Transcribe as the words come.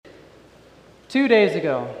2 days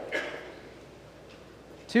ago.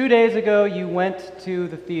 2 days ago, you went to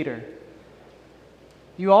the theater.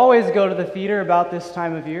 You always go to the theater about this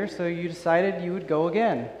time of year, so you decided you would go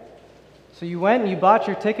again. So you went and you bought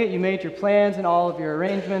your ticket, you made your plans and all of your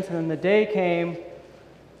arrangements, and then the day came,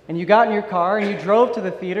 and you got in your car and you drove to the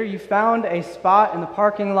theater, you found a spot in the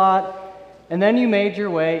parking lot, and then you made your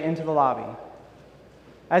way into the lobby.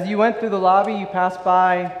 As you went through the lobby, you passed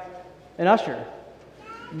by an usher.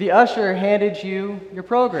 The usher handed you your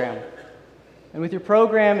program. And with your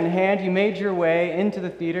program in hand, you made your way into the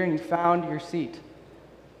theater and you found your seat.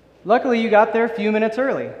 Luckily, you got there a few minutes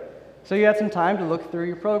early, so you had some time to look through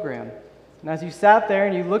your program. And as you sat there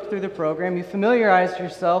and you looked through the program, you familiarized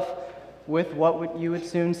yourself with what you would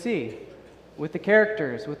soon see, with the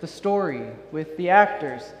characters, with the story, with the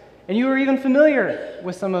actors. And you were even familiar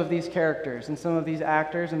with some of these characters and some of these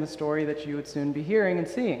actors and the story that you would soon be hearing and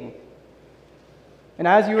seeing. And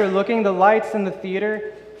as you were looking, the lights in the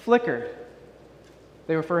theater flickered.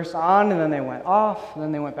 They were first on, and then they went off, and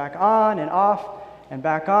then they went back on and off and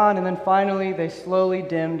back on, and then finally they slowly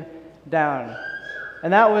dimmed down.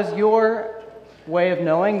 And that was your way of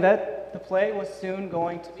knowing that the play was soon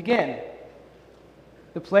going to begin.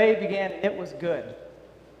 The play began, it was good.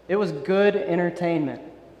 It was good entertainment.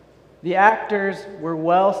 The actors were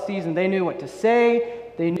well seasoned. They knew what to say,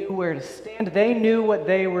 they knew where to stand, they knew what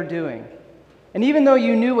they were doing. And even though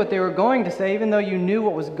you knew what they were going to say, even though you knew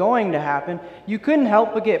what was going to happen, you couldn't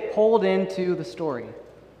help but get pulled into the story,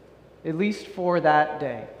 at least for that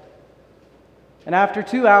day. And after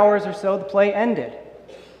 2 hours or so, the play ended.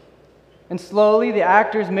 And slowly, the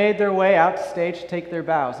actors made their way out to stage to take their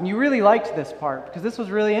bows. And you really liked this part, because this was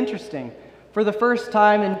really interesting. For the first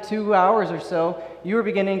time in 2 hours or so, you were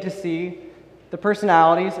beginning to see the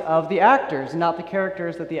personalities of the actors, not the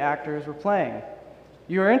characters that the actors were playing.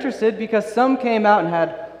 You were interested because some came out and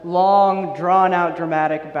had long, drawn-out,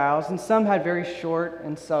 dramatic bows, and some had very short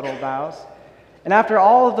and subtle bows. And after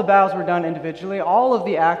all of the bows were done individually, all of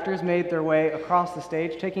the actors made their way across the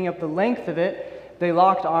stage, taking up the length of it. They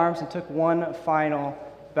locked arms and took one final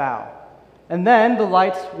bow. And then the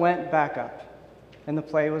lights went back up, and the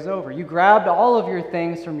play was over. You grabbed all of your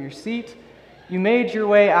things from your seat. You made your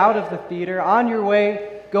way out of the theater. On your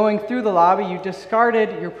way going through the lobby, you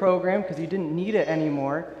discarded your program because you didn't need it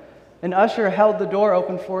anymore. An usher held the door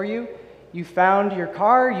open for you. You found your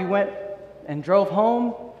car. You went and drove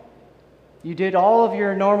home. You did all of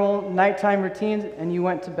your normal nighttime routines, and you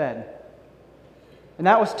went to bed. And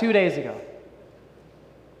that was 2 days ago.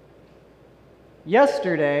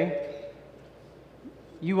 Yesterday,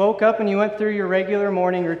 you woke up and you went through your regular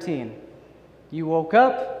morning routine. You woke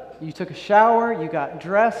up, you took a shower, you got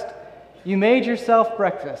dressed, you made yourself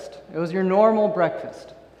breakfast. It was your normal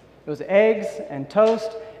breakfast. It was eggs and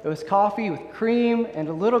toast. It was coffee with cream and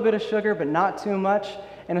a little bit of sugar, but not too much,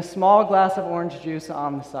 and a small glass of orange juice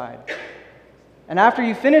on the side. And after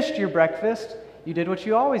you finished your breakfast, you did what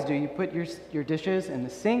you always do. You put your dishes in the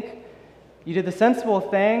sink. You did the sensible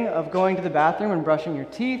thing of going to the bathroom and brushing your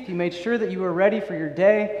teeth. You made sure that you were ready for your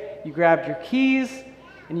day. You grabbed your keys,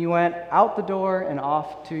 and you went out the door and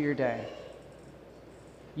off to your day.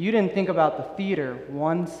 You didn't think about the theater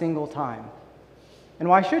one single time. And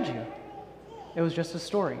why should you? It was just a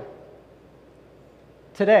story.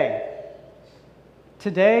 Today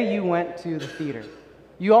you went to the theater.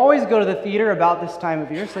 You always go to the theater about this time of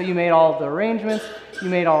year, so you made all of the arrangements, you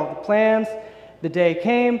made all of the plans. The day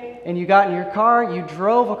came, and you got in your car, you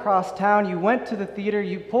drove across town, you went to the theater,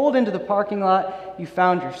 you pulled into the parking lot, you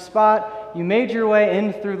found your spot, you made your way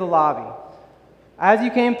in through the lobby. As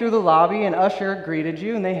you came through the lobby, an usher greeted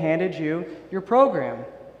you, and they handed you your program.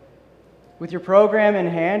 With your program in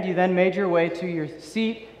hand, you then made your way to your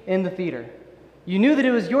seat in the theater. You knew that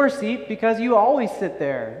it was your seat because you always sit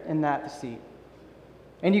there in that seat.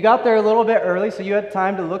 And you got there a little bit early, so you had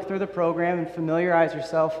time to look through the program and familiarize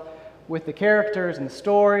yourself with the characters and the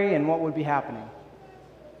story and what would be happening.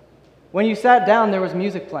 When you sat down, there was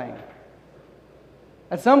music playing.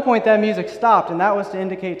 At some point, that music stopped, and that was to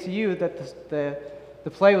indicate to you that the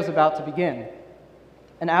play was about to begin.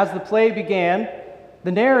 And as the play began,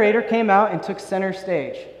 the narrator came out and took center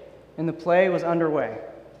stage, and the play was underway.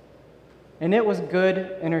 And it was good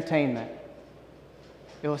entertainment.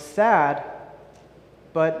 It was sad,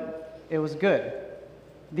 but it was good.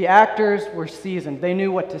 The actors were seasoned. They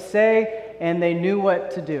knew what to say, and they knew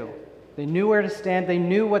what to do. They knew where to stand. They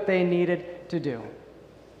knew what they needed to do.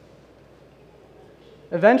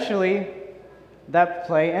 Eventually, that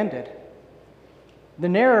play ended. The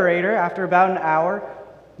narrator, after about an hour,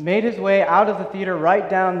 made his way out of the theater right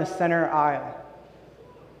down the center aisle.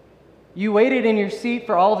 You waited in your seat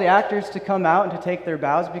for all the actors to come out and to take their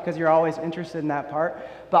bows because you're always interested in that part.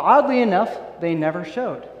 But oddly enough, they never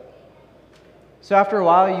showed. So after a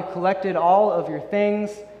while, you collected all of your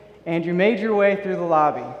things and you made your way through the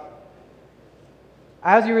lobby.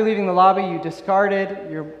 As you were leaving the lobby, you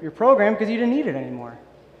discarded your program because you didn't need it anymore.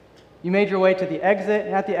 You made your way to the exit,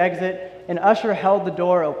 and at the exit, an usher held the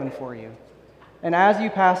door open for you. And as you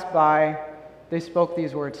passed by, they spoke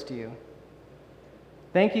these words to you.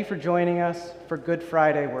 Thank you for joining us for Good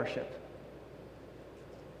Friday worship.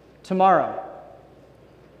 Tomorrow,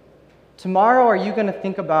 are you going to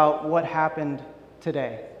think about what happened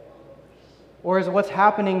today? Or is what's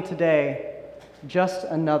happening today just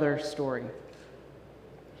another story?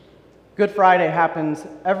 Good Friday happens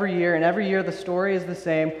every year, and every year the story is the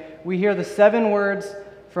same. We hear the 7 words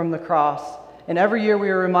from the cross, and every year we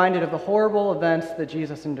are reminded of the horrible events that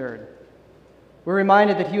Jesus endured. We're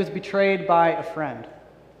reminded that he was betrayed by a friend.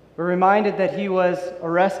 We're reminded that he was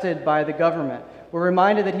arrested by the government. We're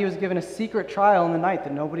reminded that he was given a secret trial in the night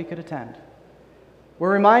that nobody could attend.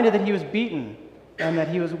 We're reminded that he was beaten, and that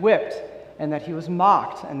he was whipped, and that he was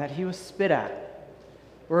mocked, and that he was spit at.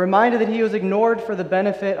 We're reminded that he was ignored for the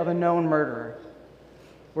benefit of a known murderer.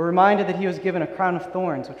 We're reminded that he was given a crown of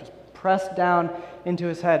thorns, which was pressed down into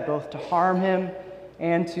his head, both to harm him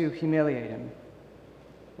and to humiliate him.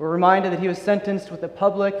 We're reminded that he was sentenced with a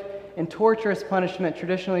public and torturous punishment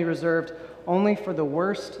traditionally reserved only for the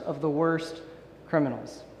worst of the worst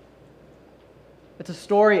criminals. It's a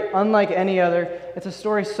story unlike any other. It's a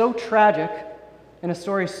story so tragic and a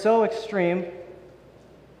story so extreme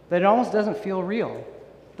that it almost doesn't feel real,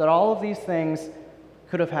 that all of these things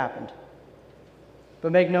could have happened.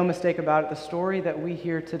 But make no mistake about it, the story that we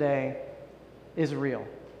hear today is real.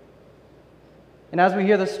 And as we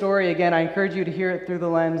hear the story again, I encourage you to hear it through the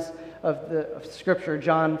lens of Scripture,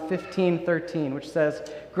 John 15:13, which says,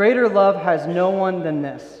 "Greater love has no one than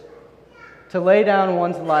this, to lay down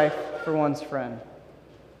one's life for one's friend."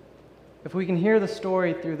 If we can hear the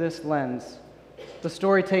story through this lens, the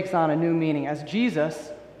story takes on a new meaning. As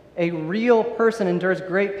Jesus, a real person, endures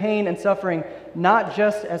great pain and suffering, not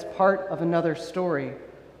just as part of another story,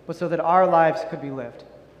 but so that our lives could be lived,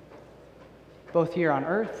 both here on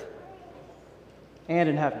earth and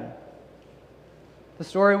in heaven. The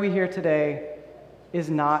story we hear today is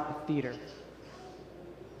not theater.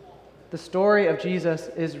 The story of Jesus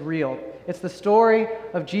is real. It's the story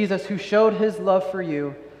of Jesus who showed his love for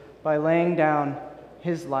you by laying down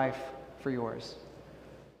his life for yours.